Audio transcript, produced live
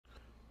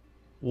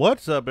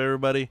What's up,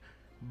 everybody?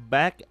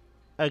 Back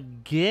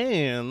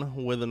again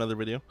with another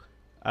video.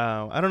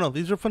 I don't know,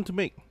 these are fun to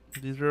make.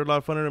 These are a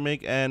lot funner to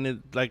make,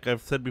 and like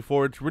I've said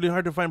before, it's really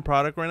hard to find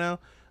product right now,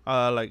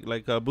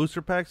 like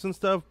booster packs and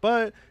stuff.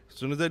 But as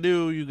soon as I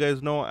do, you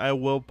guys know I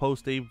will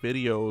post a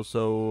video.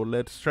 So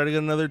let's try to get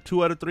another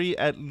 2 out of 3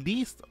 at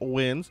least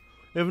wins,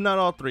 if not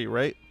all 3,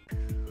 right?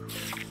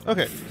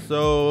 Okay,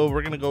 so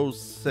we're gonna go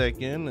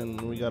second, and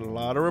we got a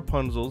lot of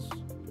Rapunzels,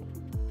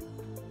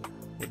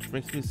 which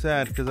makes me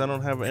sad because I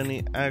don't have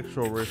any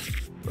actual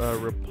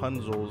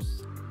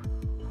Rapunzels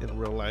in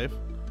real life.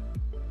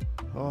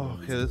 Oh,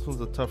 okay, this one's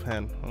a tough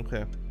hand.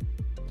 Okay,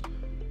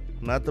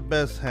 not the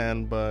best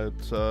hand, but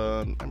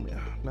I mean,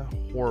 not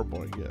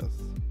horrible, I guess.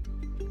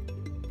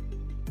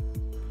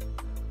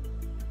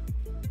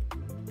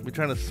 We're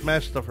trying to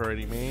smash stuff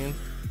already, man.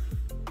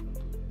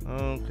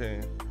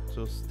 Okay,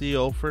 so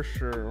steel for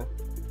sure.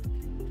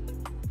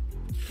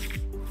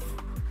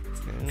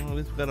 Okay, at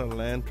least we got a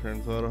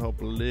lantern, so that'll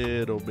help a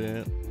little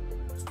bit.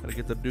 Gotta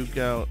get the Duke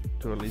out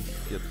to at least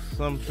get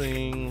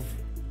something.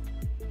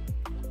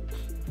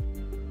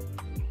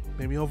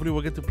 Maybe hopefully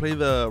we'll get to play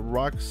the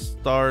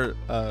Rockstar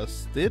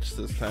Stitch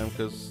this time,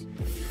 because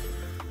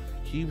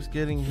he keeps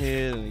getting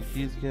hit and he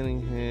keeps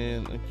getting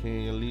hit.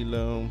 Okay,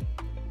 Lilo.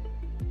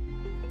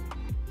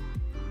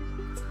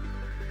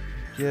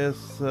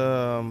 Guess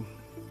throw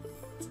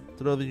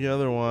the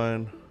other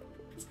one.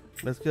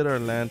 Let's get our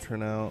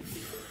lantern out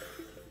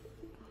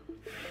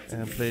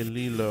and play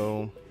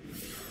Lilo,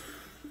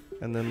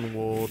 and then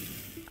we'll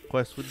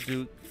quest with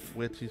Duke,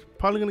 which he's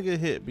probably gonna get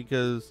hit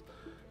because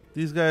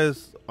these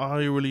guys, all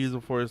you really use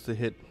them for is to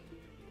hit,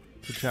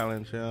 to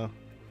challenge, yeah.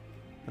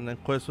 And then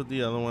quest with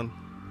the other one.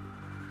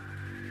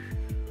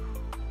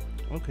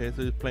 Okay,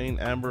 so he's playing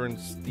Amber and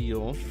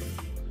Steel,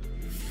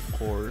 of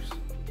course.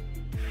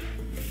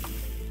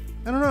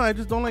 I don't know, I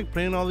just don't like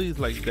playing all these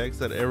like decks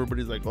that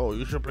everybody's like, oh,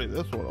 you should play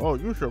this one, oh,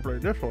 you should play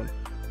this one.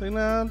 Like,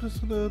 nah, I'm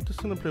just gonna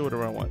play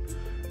whatever I want.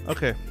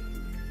 Okay,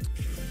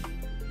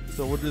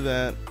 so we'll do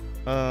that.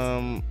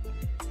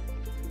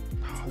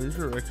 These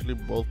are actually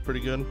both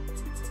pretty good,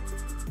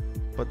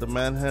 but the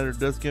Mad Hatter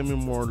does give me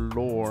more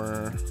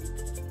lore.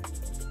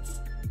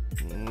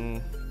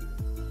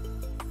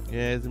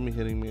 Yeah, he's gonna be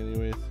hitting me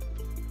anyways.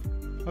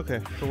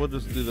 Okay, so we'll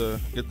just do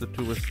get the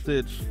 2 with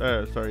Stitch.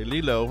 Sorry,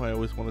 Lilo. I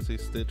always want to say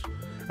Stitch.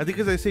 I think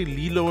because I say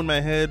Lilo in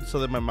my head so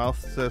that my mouth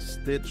says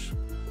Stitch.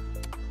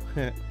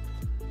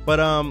 But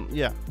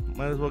yeah,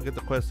 might as well get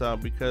the quest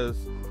out because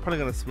I'm probably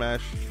gonna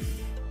smash.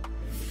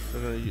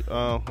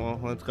 Oh,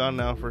 well, it's gone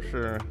now for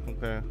sure.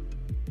 Okay.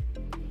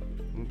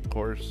 Of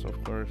course.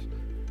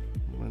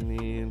 I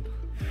need.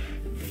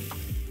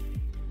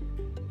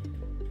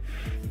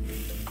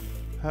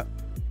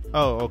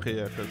 Oh, okay,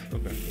 yeah,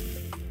 okay.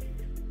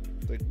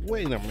 Like,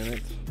 wait a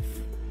minute.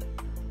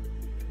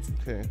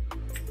 Okay,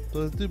 so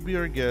let's do Be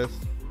Our Guest.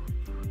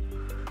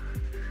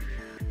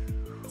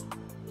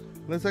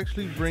 Let's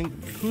actually bring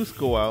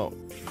Kuzco out,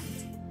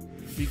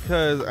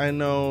 because I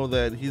know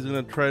that he's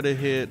gonna try to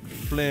hit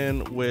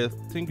Flynn with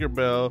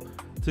Tinkerbell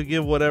to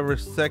give whatever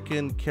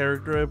second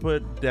character I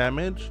put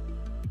damage.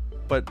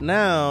 But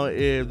now,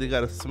 if they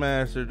got a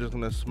smash, they're just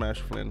gonna smash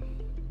Flynn.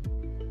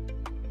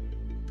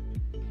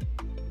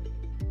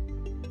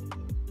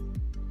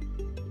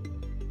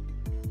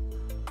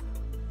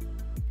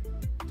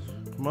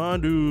 Come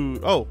on,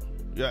 dude. Oh,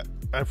 yeah,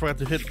 I forgot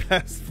to hit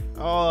pass.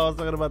 Oh, I was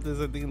talking about this,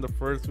 I think, in the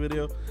first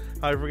video.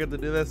 How I forget to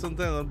do that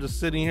sometimes. I'm just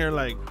sitting here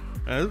like,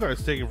 man, this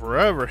guy's taking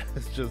forever.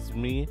 It's just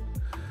me.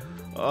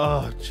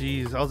 Oh,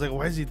 jeez. I was like,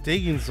 why is he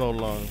taking so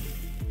long?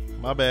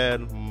 My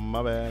bad. Come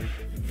on,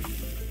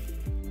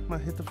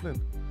 hit the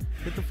Flynn.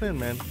 Hit the Flynn,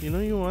 man. You know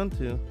you want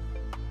to.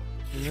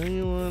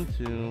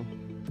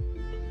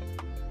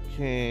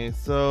 Okay,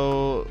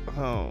 so...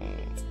 Oh.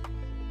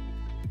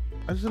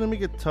 I'm just gonna make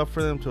it tough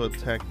for them to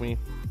attack me.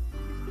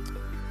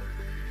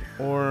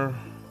 Or...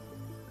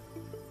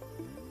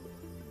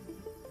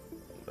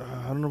 I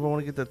don't know if I want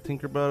to get that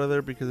Tinkerbell out of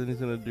there, because then he's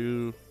gonna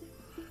do...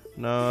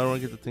 No, I don't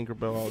want to get the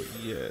Tinkerbell out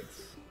yet.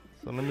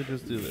 So let me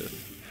just do this.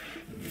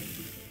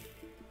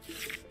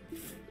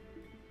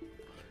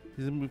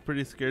 He's gonna be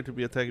pretty scared to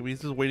be attacking me.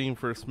 He's just waiting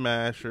for a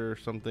smash or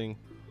something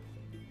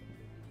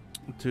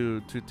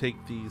to take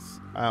these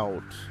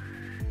out.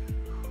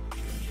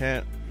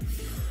 Can't.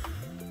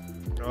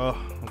 Oh,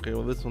 okay.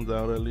 Well, this one's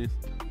out at least.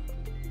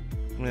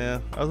 Yeah,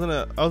 I was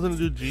gonna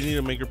do Genie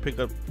to make him pick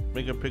up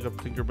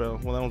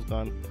Tinkerbell. Well, that one's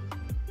gone.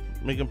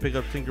 Make him pick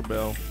up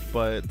Tinkerbell,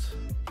 but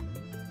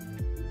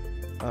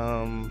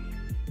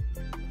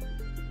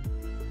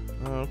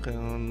okay,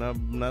 well,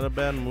 not a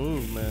bad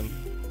move, man.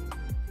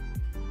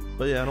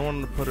 But yeah, I don't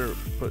want to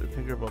put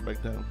Tinkerbell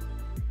back down.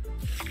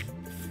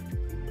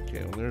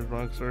 Okay, well, there's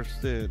Rockstar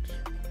Stitch.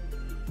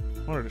 I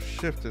wanted to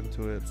shift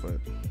into it, but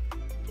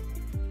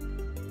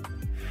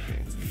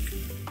okay.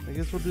 I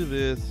guess we'll do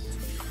this.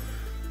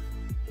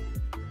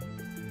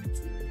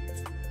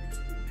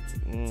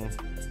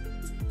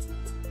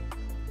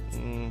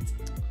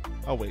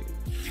 Oh wait.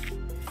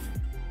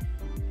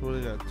 What do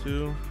we got?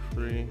 2,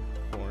 3,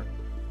 4.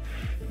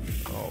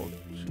 Oh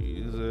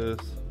Jesus.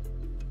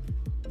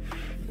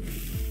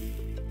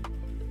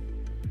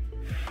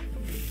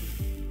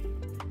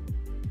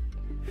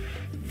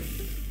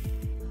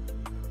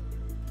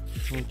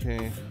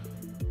 Okay.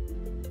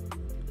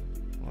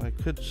 Well, I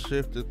could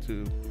shift it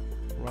to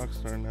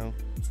Rockstar now.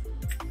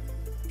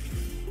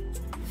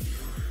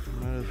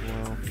 Might as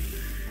well.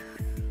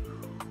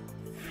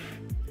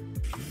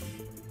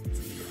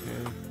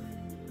 Okay.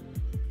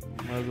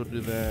 Might as well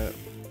do that.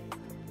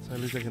 So at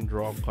least I can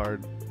draw a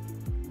card.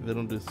 They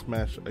don't do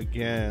smash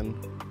again.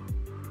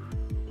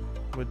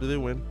 Wait, do they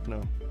win?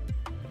 No.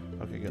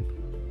 Okay, good.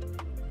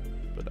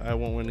 But I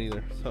won't win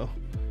either, so.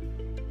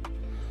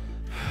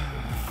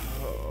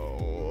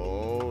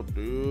 Oh,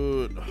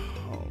 dude.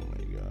 Oh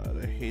my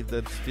god. I hate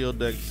that steel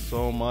deck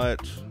so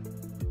much.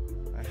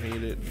 I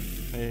hate it.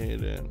 I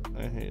hate it.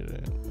 I hate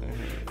it. I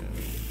hate it.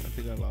 I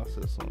think I lost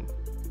this one.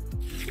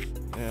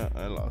 Yeah,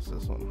 I lost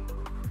this one.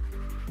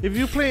 If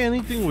you play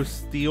anything with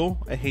steel,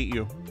 I hate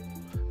you.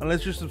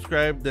 Unless you're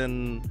subscribed,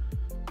 then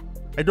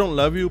I don't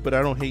love you, but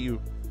I don't hate you.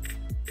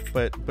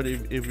 But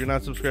if you're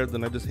not subscribed,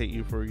 then I just hate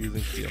you for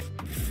using steel.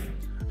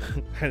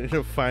 I need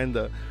to find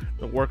the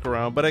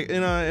workaround. But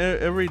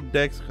every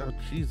deck's, oh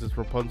Jesus,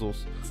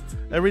 Rapunzel's.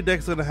 Every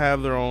deck's gonna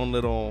have their own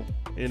little,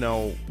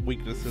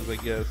 weaknesses, I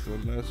guess,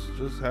 and that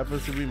just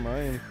happens to be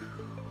mine.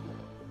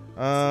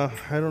 I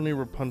don't need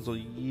Rapunzel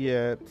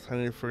yet. I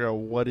need to figure out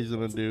what he's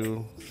gonna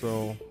do.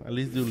 So at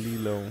least do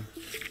Lilo.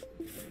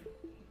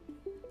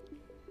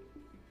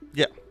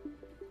 Yeah.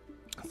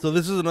 So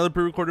this is another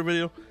pre-recorded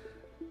video.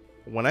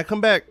 When I come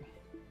back,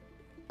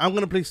 I'm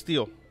gonna play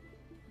Steel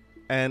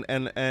and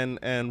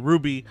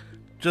Ruby,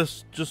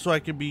 just so I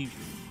can be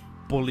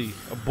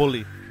a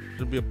bully,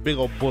 to be a big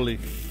old bully.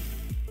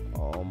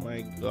 Oh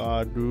my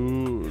god,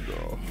 dude.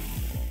 Oh.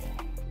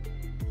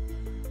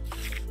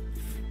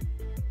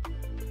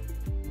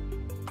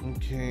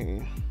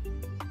 Okay.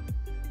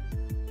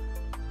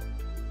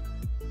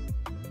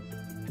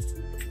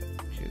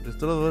 Okay, just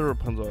throw the little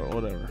Rapunzel or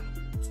whatever.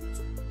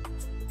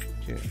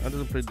 Okay, I'm just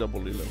gonna play double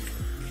Lilo.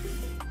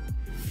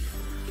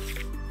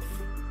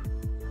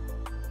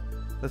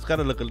 That's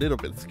gotta look a little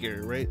bit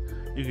scary, right?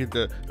 You get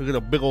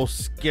a big old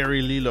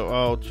scary Lilo.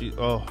 Oh gee,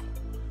 oh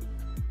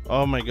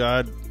my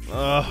god.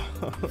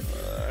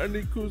 I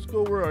need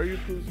Kuzco. Where are you,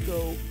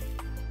 Kuzco?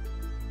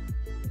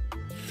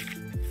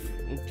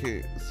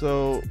 Okay,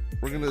 so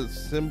we're gonna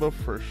Simba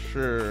for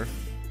sure,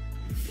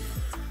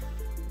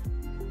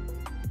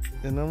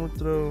 and I'm gonna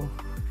throw.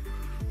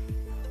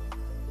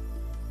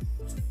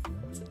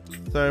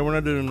 Sorry, we're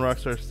not doing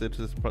Rockstar Stitch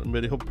this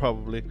video.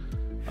 Probably,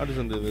 I'm just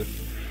gonna do this.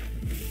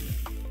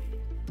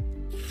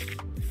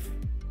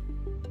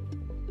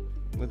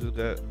 I just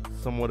got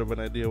somewhat of an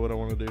idea what I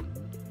want to do.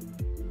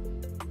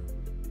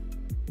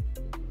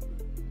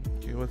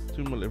 Okay, what's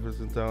 2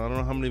 Maleficents out? I don't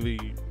know how many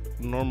they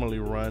normally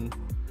run.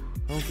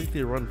 I don't think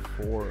they run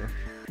 4.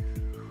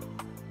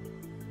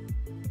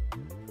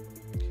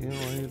 Okay,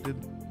 well, you did.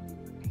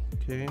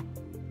 Okay.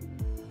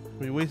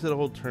 We wasted a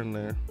whole turn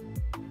there.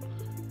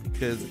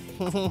 Because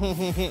I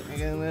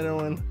got another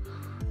one.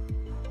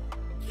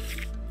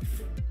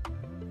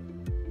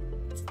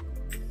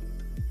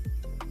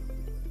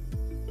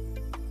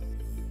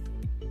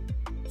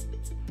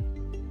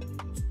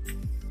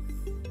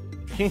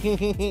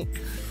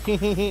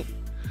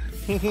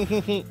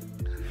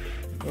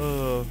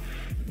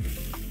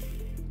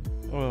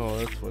 Oh,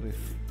 that's funny.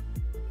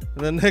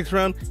 And then next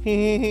round,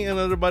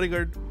 another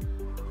bodyguard.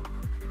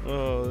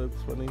 Oh,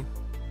 that's funny.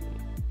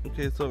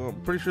 Okay, so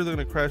I'm pretty sure they're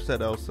gonna crash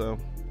that Elsa.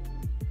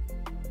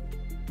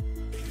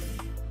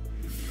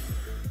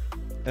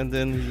 And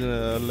then he's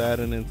gonna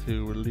Aladdin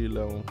into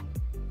Lilo.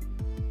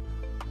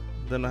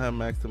 Then I have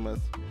Maximus.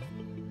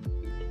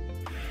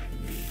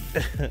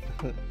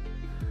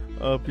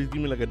 Please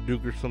give me like a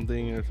Duke or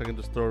something, or so I can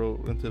just throw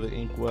it into the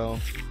inkwell.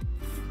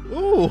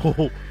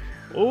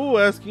 Oh,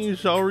 asking you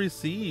shall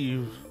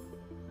receive.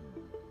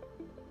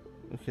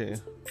 Okay,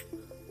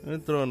 I'm gonna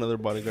throw another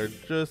bodyguard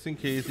just in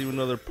case, even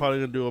though they're probably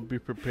gonna do a be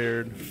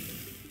prepared.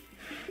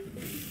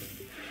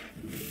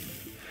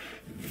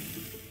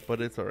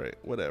 But it's alright,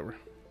 whatever.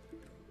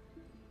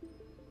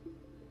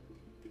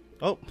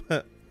 Oh,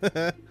 oh,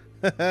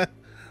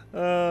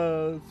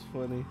 that's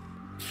funny.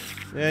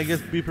 Yeah, I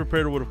guess be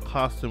prepared would have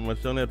cost him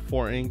much. They only had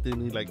 4 ink, they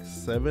need like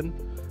 7,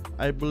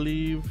 I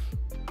believe.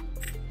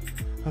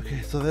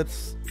 Okay, so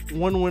that's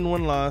 1 win,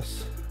 1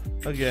 loss.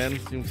 Again,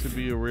 seems to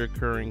be a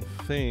reoccurring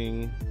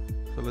thing.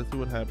 So let's see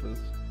what happens.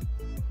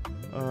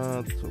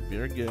 So be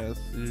our guess.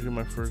 Usually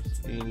my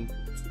first ink.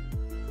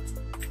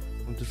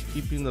 I'm just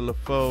keeping the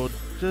LeFou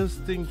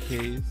just in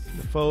case.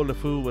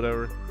 LeFou,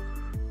 whatever.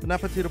 But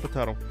not potato.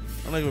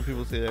 I like when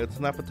people say that. It's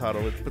not potato,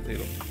 it's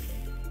potato.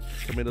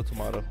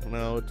 Tomato.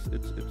 No, it's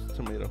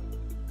tomato.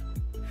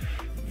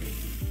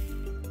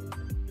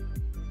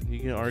 You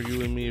can argue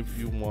with me if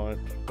you want,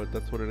 but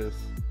that's what it is.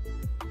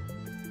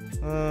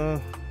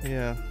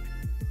 Yeah.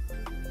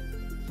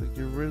 So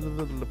get rid of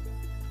the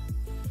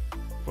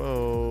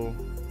LeFou.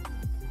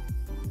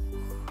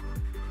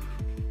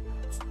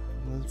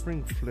 Let's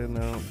bring Flynn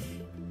out.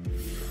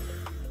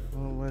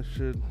 Oh, I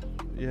should.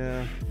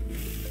 Yeah,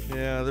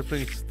 they're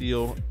playing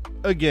Steel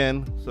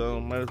again, so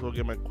might as well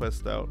get my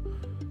quest out.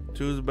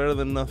 2 is better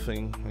than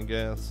nothing, I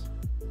guess.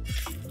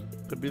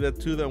 Could be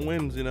that 2 that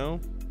wins, you know?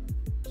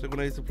 It's like when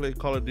I used to play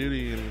Call of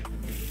Duty and...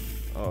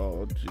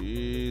 Oh,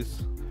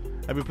 jeez.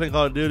 I'd be playing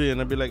Call of Duty and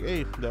I'd be like,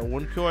 hey, that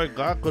 1 kill I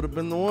got could have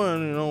been the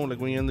one, you know? Like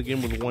when you end the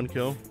game with 1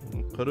 kill.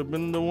 Could have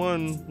been the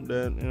one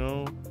that, you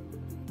know...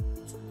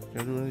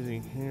 Can't do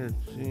anything here,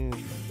 jeez.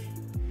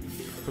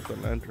 Put the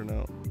lantern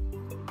out.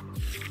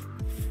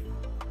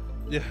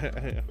 Yeah,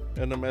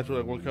 and the match with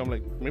like 1 kill. I'm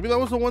like, maybe that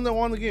was the one that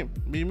won the game.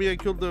 Maybe I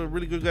killed the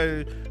really good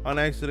guy on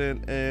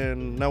accident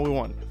and now we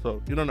won.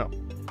 So, you don't know.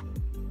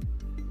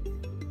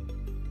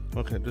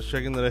 Okay, just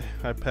checking that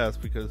I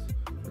passed because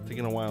it's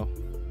taking a while.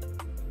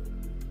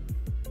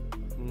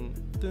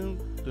 Come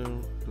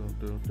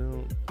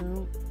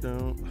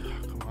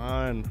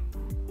on.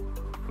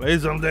 Play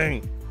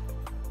something.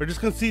 Or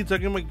just concede so I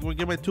can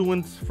get my 2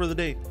 wins for the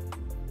day.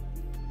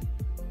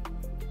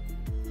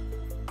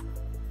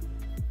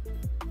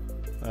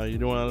 You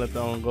don't want to let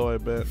that one go, I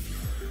bet.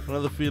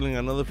 Another feeling.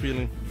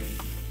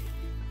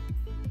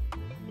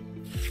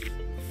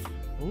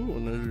 Oh,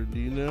 another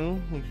Dino.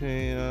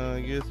 Okay,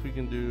 I guess we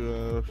can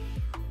do,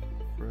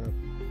 crap.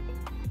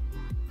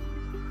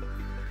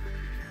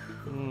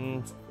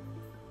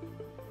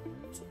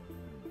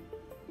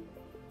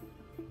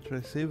 Should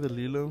I save the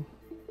Lilo?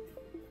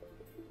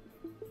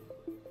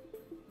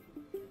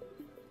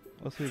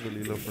 I'll save the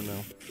Lilo for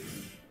now.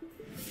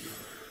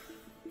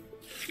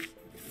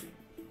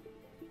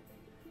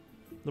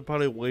 They'll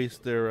probably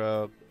waste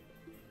their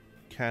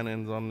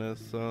cannons on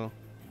this, so.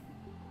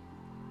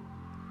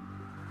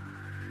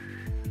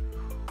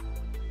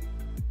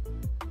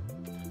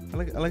 I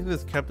like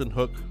this Captain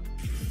Hook. I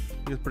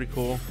think it's pretty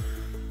cool.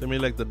 They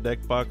made like the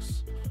deck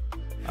box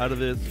out of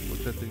this,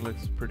 which I think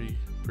looks pretty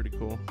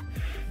cool.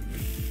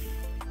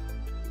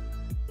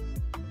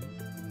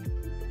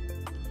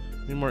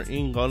 Need more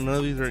ink. None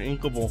of these are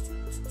inkable.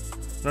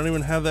 I don't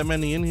even have that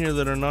many in here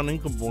that are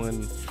non-inkable,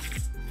 and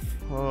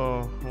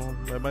oh, well,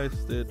 bye-bye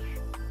Stitch.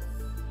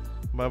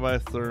 Bye-bye,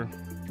 sir.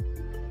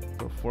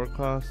 So 4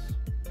 costs.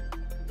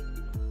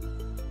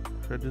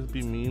 Should I just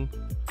be mean?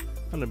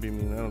 I'm gonna be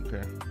mean, I don't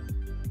care.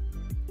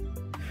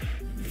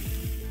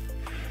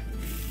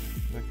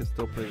 I can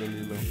still play the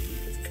Lilo.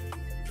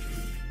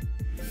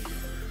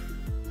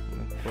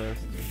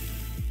 Quest.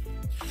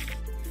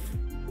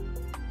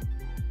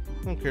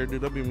 I don't care,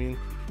 dude, I'll be mean.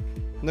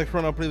 Next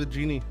run I'll play the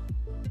Genie.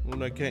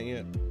 When I can't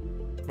yet.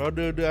 I'll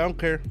do it, I don't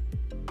care.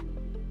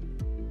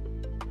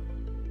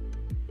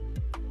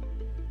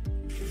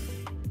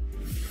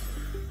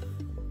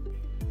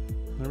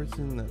 Never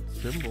seen that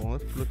symbol.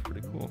 That looks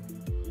pretty cool.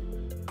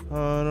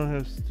 Oh, I don't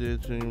have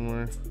Stitch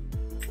anymore.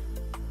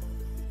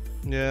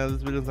 Yeah,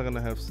 this video's not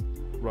gonna have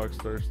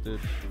Rockstar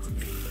Stitch.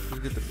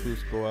 Let's get the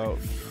Kuzco out.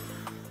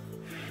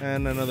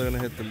 And I know they're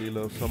gonna hit the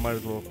Lilo, so I might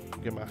as well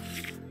get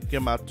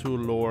my 2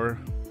 lore.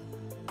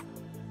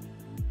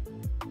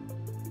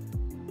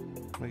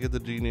 I get the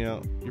Genie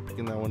out. You're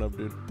picking that one up,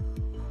 dude.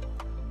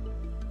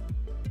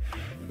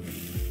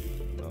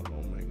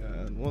 Oh my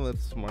god. Well,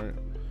 that's smart.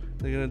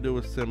 They're gonna do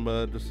with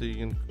Simba just so you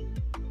can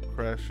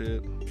crash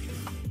it.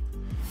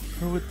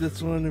 Or with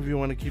this one if you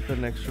want to keep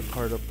an extra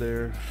card up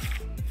there.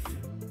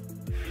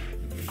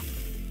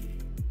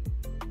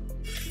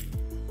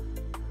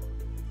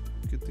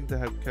 You'd think to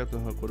have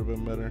Captain Hook would have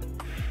been better.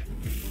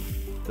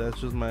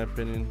 That's just my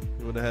opinion.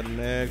 You would have had an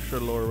extra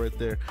lore right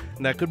there.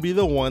 And that could be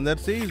the one that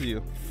saves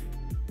you.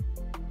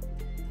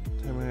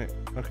 Damn it.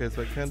 Okay,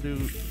 so I can't do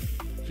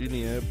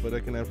Genie yet, but I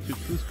can have 2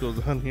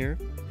 Kuzcos on here.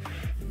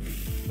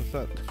 It's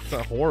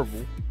not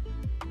horrible.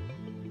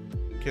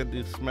 Can't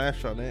do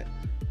Smash on it.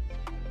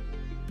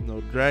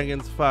 No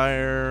Dragon's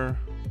Fire.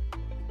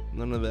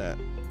 None of that.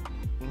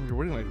 You're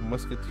winning like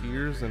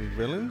Musketeers and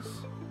Villains?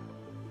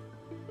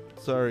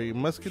 Sorry,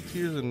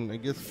 Musketeers and I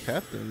guess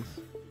Captains.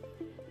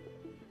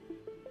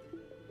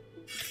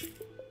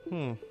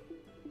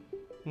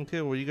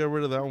 Okay, well you got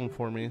rid of that one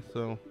for me,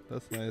 so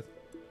that's nice.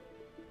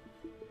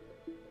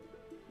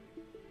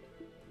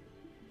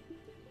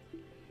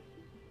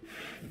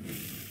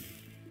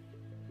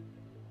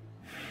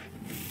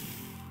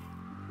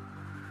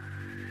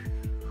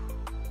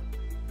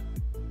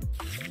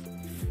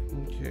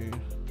 Okay.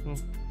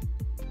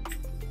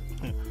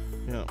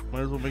 Yeah,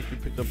 might as well make you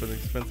pick up an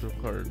expensive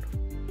card.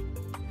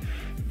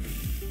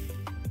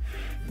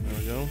 There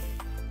we go.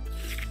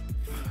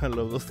 I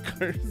love those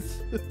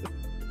cards.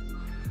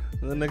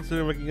 And then next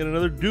turn, if I can get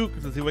another Duke,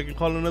 to see if I can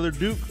call another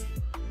Duke.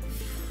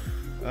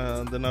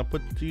 Then I'll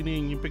put the Genie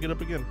and you pick it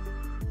up again.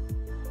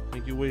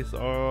 Make you waste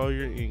all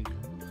your ink.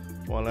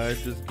 While I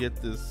just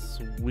get this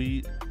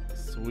sweet.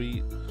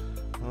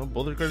 Oh,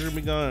 both the cards are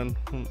gonna be gone.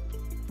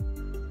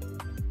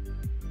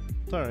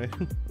 It's alright.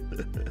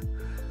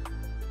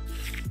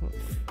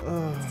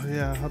 Oh,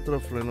 yeah, I'll throw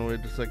Flynn away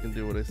just so I can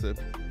do what I said.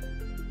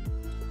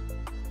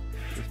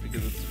 Just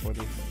because it's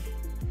funny.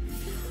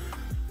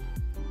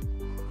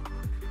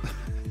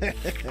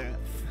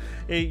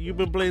 Hey, you've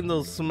been playing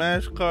those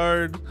Smash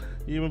cards.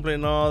 You've been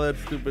playing all that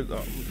stupid.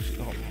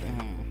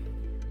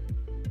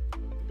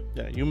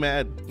 Yeah, you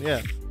mad?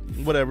 Yeah,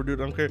 whatever, dude.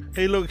 I don't care.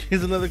 Hey, look,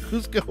 here's another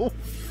Kuzco.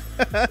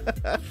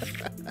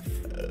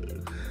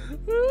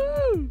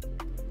 Woo!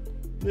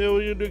 Yeah,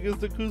 what you do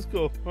against the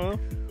Kuzco, huh?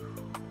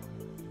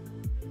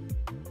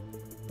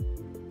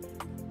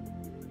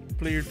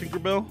 Play your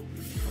Tinkerbell.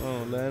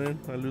 Oh, Aladdin.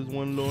 I lose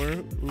one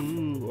lore.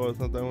 Ooh, oh, it's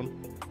not that one.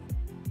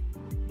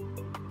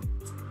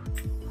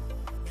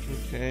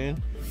 Okay.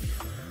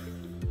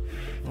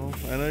 Well,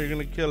 I know you're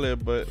gonna kill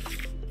it, but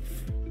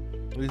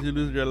at least you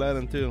lose your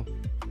Aladdin too.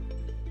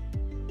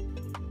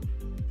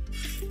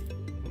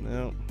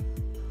 No.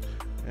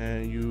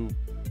 And you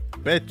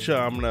betcha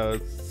I'm gonna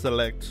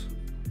select.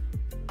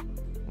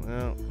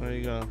 Well, there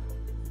you go.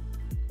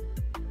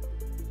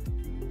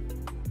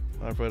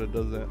 I forgot it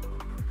does that.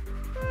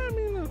 I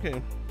mean,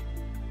 okay.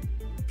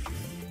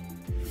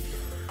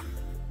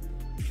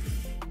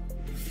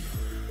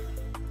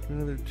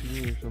 Another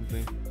genie or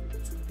something.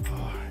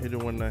 Oh, I hate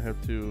it when I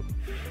have to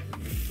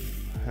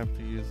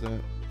use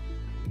that.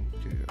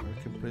 Okay,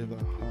 I can play the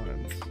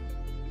Hans.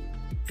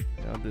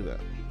 Yeah, I'll do that.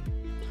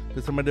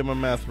 This time I did my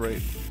math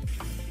right.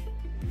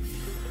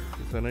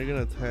 So I know you're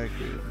gonna attack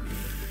it.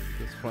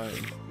 It's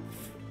fine.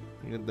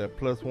 You get that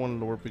 +1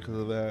 lore because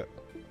of that.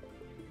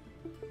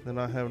 Then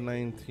I have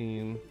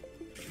 19.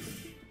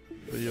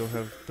 But you'll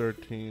have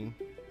 13.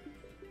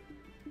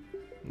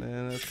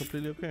 And that's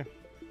completely okay.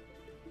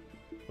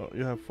 Oh,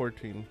 you have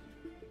 14.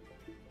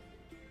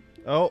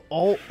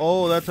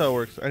 Oh, that's how it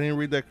works. I didn't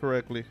read that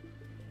correctly.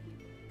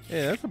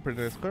 Yeah, that's a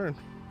pretty nice card.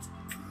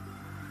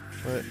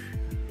 But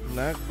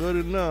not good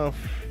enough.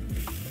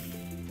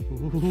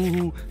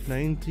 Ooh,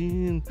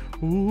 19.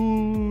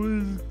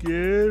 Ooh, it's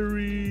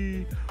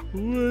scary.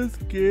 Ooh, it's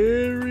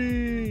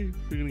scary.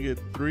 You're gonna get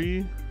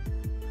 3,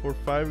 4,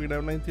 5. You're gonna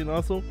have 19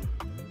 also.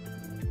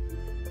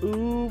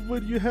 Ooh,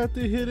 but you have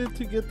to hit it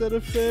to get that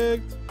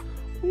effect.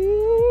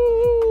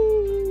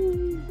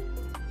 Ooh.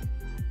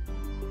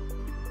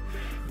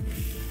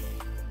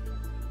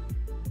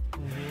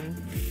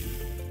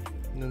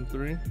 And then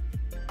 3.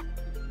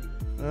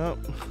 Oh.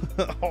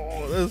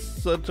 Oh, that's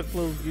such a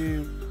close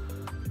game.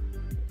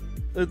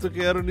 It's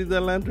okay, I don't need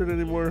that lantern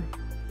anymore.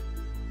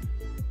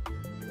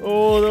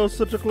 Oh, that was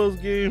such a close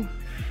game.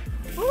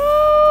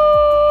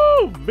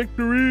 Oh,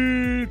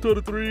 victory!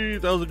 2-3.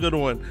 That was a good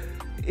one.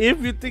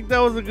 If you think that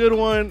was a good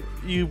one,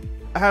 you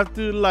have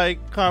to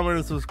like, comment,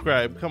 and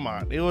subscribe. Come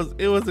on, it was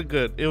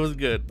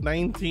good.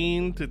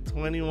 19 to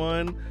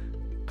 21.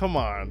 Come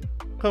on,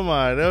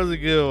 that was a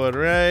good one,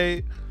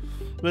 right?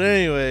 But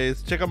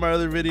anyways, check out my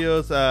other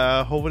videos.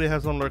 Hopefully I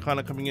have some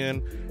Lorcana coming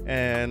in,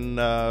 and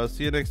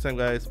see you next time,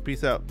 guys.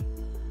 Peace out.